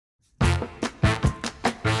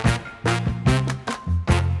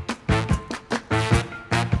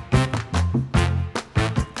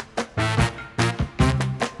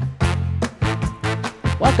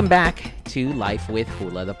Welcome back to Life with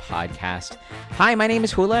Hula, the podcast. Hi, my name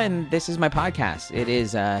is Hula, and this is my podcast. It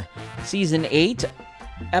is Season 8,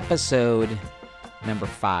 Episode number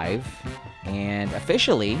 5, and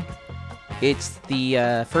officially, it's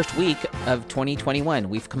the first week of 2021.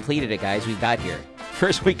 We've completed it, guys. We've got here.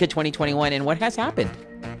 First week of 2021, and what has happened?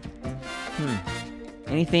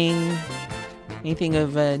 Anything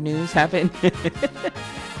of news happen?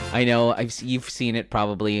 I know you've seen it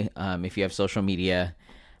probably if you have social media.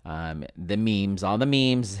 The memes, all the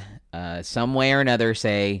memes, some way or another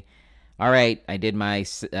say, all right, I did my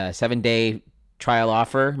 7-day trial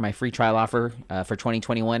offer, my free trial offer for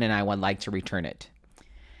 2021, and I would like to return it.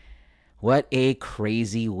 What a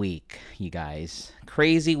crazy week, you guys.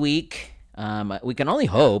 Crazy week. We can only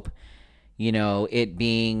hope, it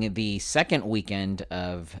being the second weekend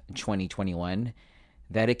of 2021,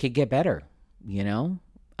 that it could get better,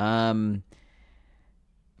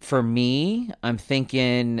 For me, I'm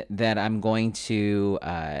thinking that I'm going to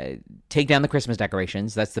take down the Christmas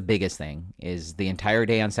decorations. That's the biggest thing, is the entire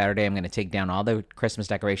day on Saturday, I'm going to take down all the Christmas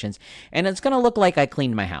decorations. And it's going to look like I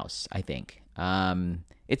cleaned my house, I think.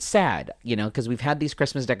 It's sad, because we've had these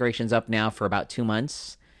Christmas decorations up now for about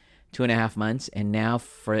 2.5 months. And now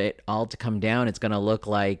for it all to come down, it's going to look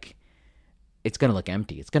empty. It's going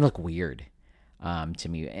to look weird to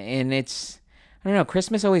me. And I don't know,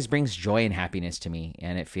 Christmas always brings joy and happiness to me,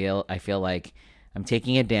 and I feel like I'm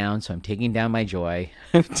taking it down, so I'm taking down my joy.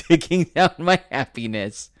 I'm taking down my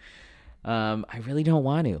happiness. I really don't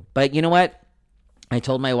want to. But you know what? I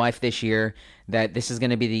told my wife this year that this is going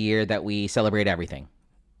to be the year that we celebrate everything.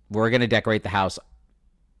 We're going to decorate the house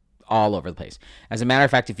all over the place. As a matter of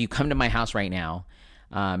fact, if you come to my house right now,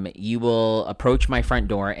 you will approach my front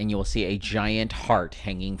door and you will see a giant heart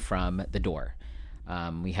hanging from the door.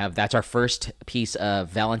 That's our first piece of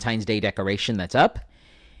Valentine's Day decoration that's up.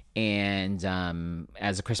 And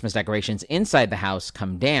as the Christmas decorations inside the house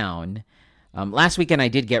come down, last weekend I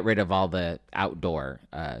did get rid of all the outdoor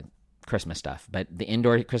Christmas stuff, but the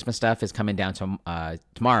indoor Christmas stuff is coming down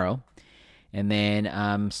tomorrow. And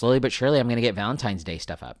then slowly but surely I'm going to get Valentine's Day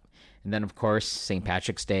stuff up. And then, of course, St.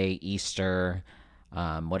 Patrick's Day, Easter.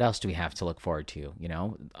 What else do we have to look forward to?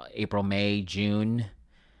 April, May, June.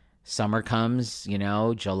 Summer comes,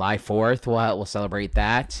 July 4th, we'll celebrate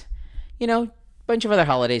that. Bunch of other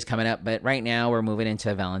holidays coming up, but right now we're moving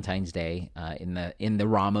into Valentine's Day in the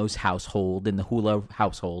Ramos household, in the Hula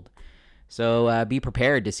household. So be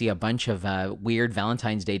prepared to see a bunch of weird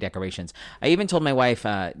Valentine's Day decorations. I even told my wife,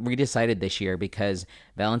 we decided this year, because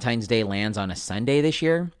Valentine's Day lands on a Sunday this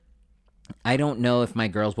year, I don't know if my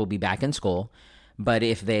girls will be back in school, but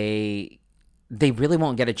if they really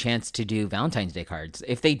won't get a chance to do Valentine's Day cards.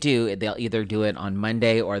 If they do, they'll either do it on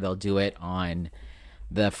Monday or they'll do it on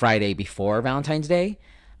the Friday before Valentine's Day.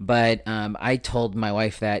 But I told my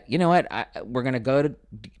wife that, we're going to go to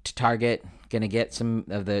Target, going to get some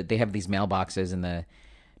of they have these mailboxes in the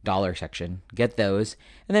dollar section, get those,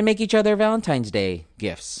 and then make each other Valentine's Day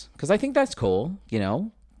gifts. Because I think that's cool.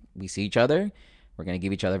 We see each other, we're going to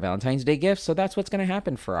give each other Valentine's Day gifts. So that's what's going to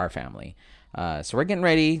happen for our family. So we're getting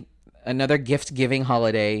ready. Another gift-giving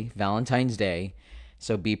holiday, Valentine's Day.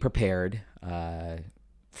 So be prepared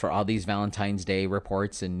for all these Valentine's Day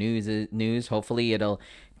reports and news. Hopefully it'll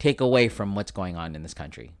take away from what's going on in this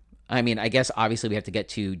country. I mean, I guess obviously we have to get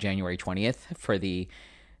to January 20th for the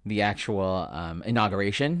actual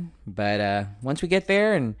inauguration. But once we get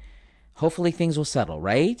there, and hopefully things will settle,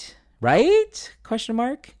 right? Right? Question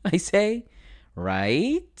mark, I say.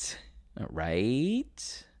 Right?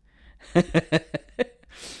 Right?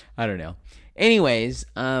 I don't know. Anyways,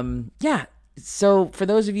 yeah. So for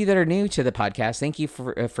those of you that are new to the podcast, thank you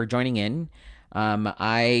for joining in.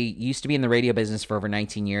 I used to be in the radio business for over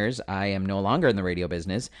 19 years. I am no longer in the radio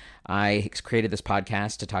business. I created this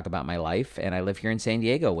podcast to talk about my life, and I live here in San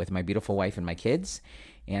Diego with my beautiful wife and my kids.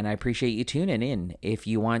 And I appreciate you tuning in. If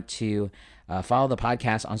you want to follow the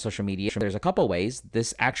podcast on social media, there's a couple ways.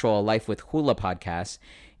 This actual Life with Hula podcast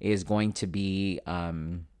is going to be,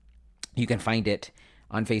 you can find it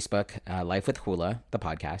on Facebook, Life with Hula, the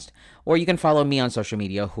podcast, or you can follow me on social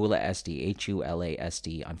media, Hula SD,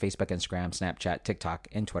 HULASD, on Facebook, Instagram, Snapchat, TikTok,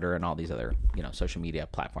 and Twitter, and all these other, social media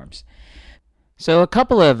platforms. So a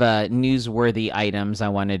couple of newsworthy items I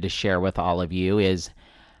wanted to share with all of you is,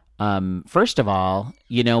 first of all,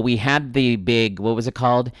 we had the big, what was it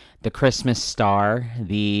called? The Christmas star,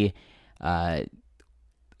 the, what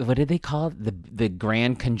did they call it? The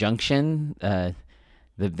Grand Conjunction,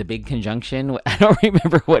 the big conjunction. I don't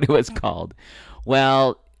remember what it was called.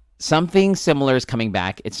 Well, something similar is coming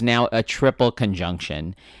back. It's now a triple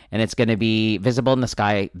conjunction, and it's going to be visible in the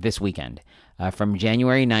sky this weekend. From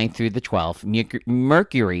January 9th through the 12th,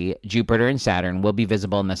 Mercury, Jupiter, and Saturn will be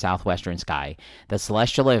visible in the southwestern sky. The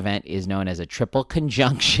celestial event is known as a triple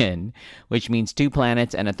conjunction, which means two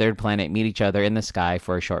planets and a third planet meet each other in the sky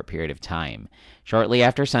for a short period of time. Shortly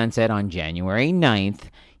after sunset on January 9th,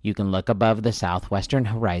 you can look above the southwestern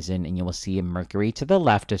horizon and you will see Mercury to the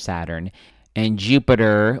left of Saturn, and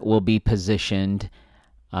Jupiter will be positioned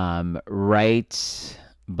right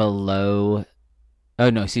below. Oh,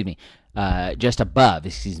 no, excuse me. Just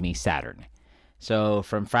above, Saturn. So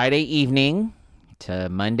from Friday evening to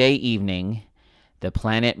Monday evening, the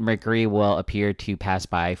planet Mercury will appear to pass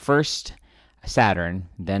by first Saturn,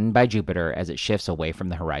 then by Jupiter as it shifts away from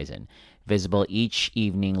the horizon. Visible each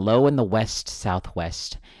evening low in the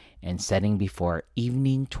west-southwest and setting before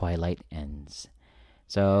evening twilight ends.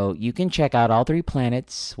 So you can check out all three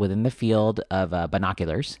planets within the field of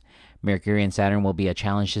binoculars. Mercury and Saturn will be a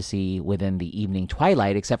challenge to see within the evening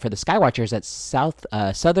twilight, except for the skywatchers at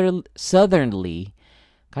southerly,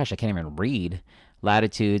 gosh, I can't even read,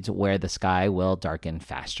 latitudes where the sky will darken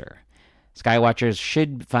faster. Skywatchers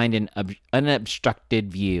should find an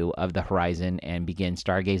unobstructed view of the horizon and begin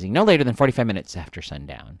stargazing no later than 45 minutes after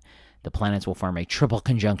sundown. The planets will form a triple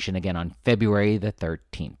conjunction again on February the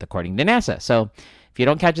 13th, according to NASA. So if you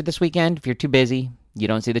don't catch it this weekend, if you're too busy, you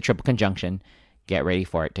don't see the triple conjunction, get ready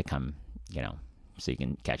for it to come, so you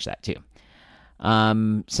can catch that too.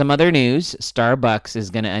 Some other news, Starbucks is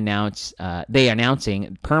going to announce, they're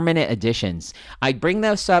announcing permanent editions. I bring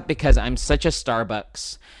this up because I'm such a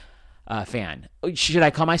Starbucks fan. Should I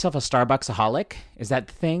call myself a Starbucksaholic? Is that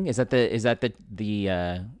the thing? Is that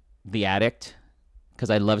the addict? Because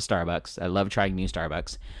I love Starbucks. I love trying new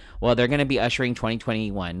Starbucks. Well, they're going to be ushering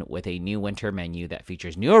 2021 with a new winter menu that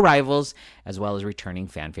features new arrivals as well as returning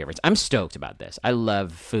fan favorites. I'm stoked about this. I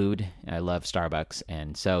love food. I love Starbucks.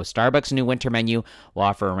 And so Starbucks' new winter menu will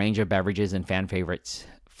offer a range of beverages and fan favorites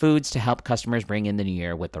foods to help customers bring in the new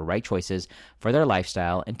year with the right choices for their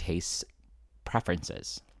lifestyle and taste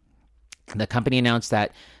preferences. The company announced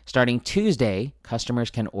that starting Tuesday, customers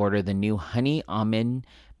can order the new honey almond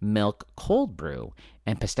milk cold brew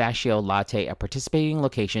and pistachio latte at participating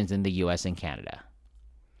locations in the U.S. and Canada.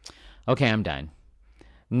 Okay, I'm done.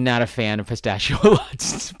 Not a fan of pistachio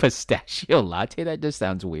latte. That just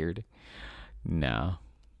sounds weird. No.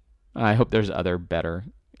 I hope there's other better.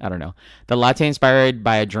 I don't know. The latte inspired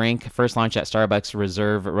by a drink first launched at Starbucks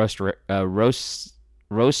Reserve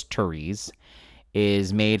Roasteries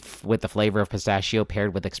is made with the flavor of pistachio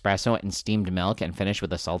paired with espresso and steamed milk and finished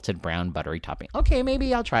with a salted brown buttery topping. Okay,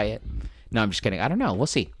 maybe I'll try it. No, I'm just kidding. I don't know. We'll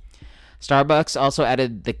see. Starbucks also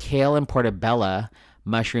added the kale and portobello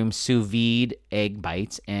mushroom sous vide egg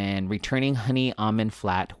bites, and returning honey almond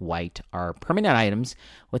flat white are permanent items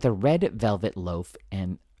with a red velvet loaf,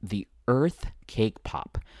 and the earth cake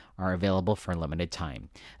pop are available for a limited time.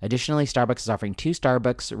 Additionally, Starbucks is offering 2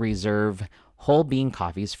 Starbucks Reserve whole bean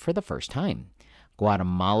coffees for the first time.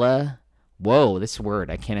 Guatemala, whoa, this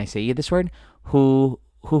word, can I say this word?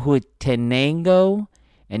 Huhutenango,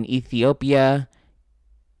 and Ethiopia,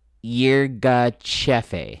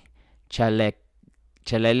 Yirgachefe, Chalelektu,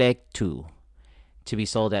 to be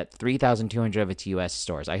sold at 3,200 of its U.S.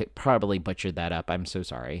 stores. I probably butchered that up. I'm so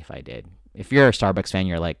sorry if I did. If you're a Starbucks fan,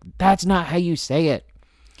 you're like, that's not how you say it.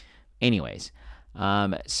 Anyways,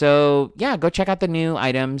 so yeah, go check out the new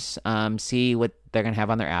items, see what they're going to have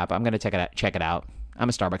on their app. I'm going to check it out. I'm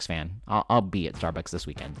a Starbucks fan. I'll be at Starbucks this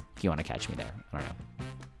weekend if you want to catch me there. I don't know.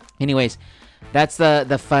 Anyways, that's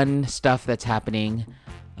the fun stuff that's happening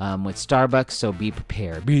with Starbucks, so be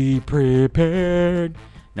prepared. Be prepared.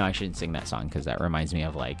 No, I shouldn't sing that song because that reminds me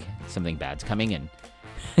of like something bad's coming, and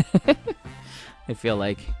I feel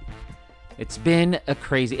like it's been a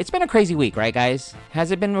crazy week, right, guys?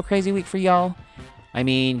 Has it been a crazy week for y'all? I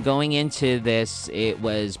mean, going into this, it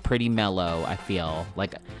was pretty mellow, I feel.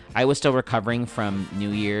 Like, I was still recovering from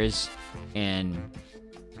New Year's, and,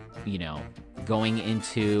 going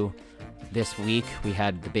into this week, we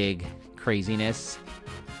had the big craziness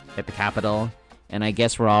at the Capitol, and I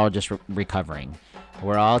guess we're all just recovering.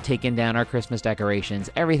 We're all taking down our Christmas decorations.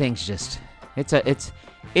 Everything's just, it's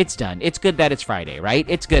done. It's good that it's Friday, right?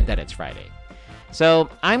 It's good that it's Friday. So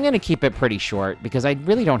I'm going to keep it pretty short because I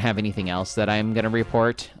really don't have anything else that I'm going to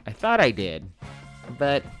report. I thought I did,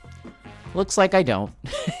 but looks like I don't.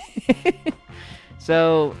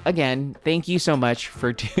 So again, thank you so much for,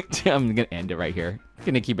 I'm going to end it right here. I'm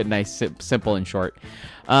going to keep it nice, simple, and short.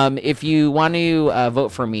 If you want to vote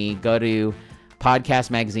for me, go to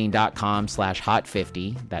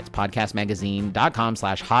podcastmagazine.com/hot50. That's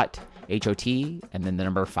podcastmagazine.com/hot, HOT, and then the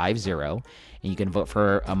number 50. And you can vote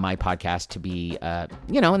for my podcast to be,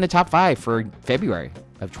 in the top 5 for February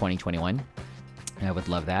of 2021. I would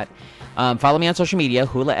love that. Follow me on social media,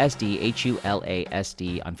 HulaSD,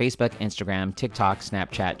 HULASD, on Facebook, Instagram, TikTok,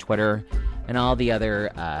 Snapchat, Twitter, and all the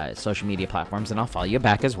other social media platforms, and I'll follow you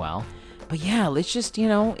back as well. But yeah, let's just,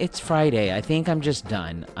 it's Friday. I think I'm just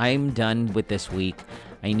done. I'm done with this week.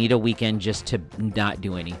 I need a weekend just to not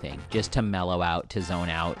do anything, just to mellow out, to zone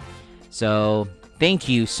out. So thank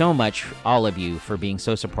you so much, all of you, for being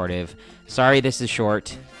so supportive. Sorry this is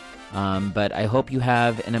short. But I hope you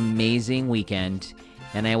have an amazing weekend,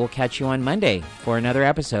 and I will catch you on Monday for another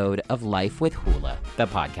episode of Life with Hula, the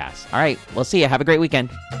podcast. All right, we'll see you. Have a great weekend.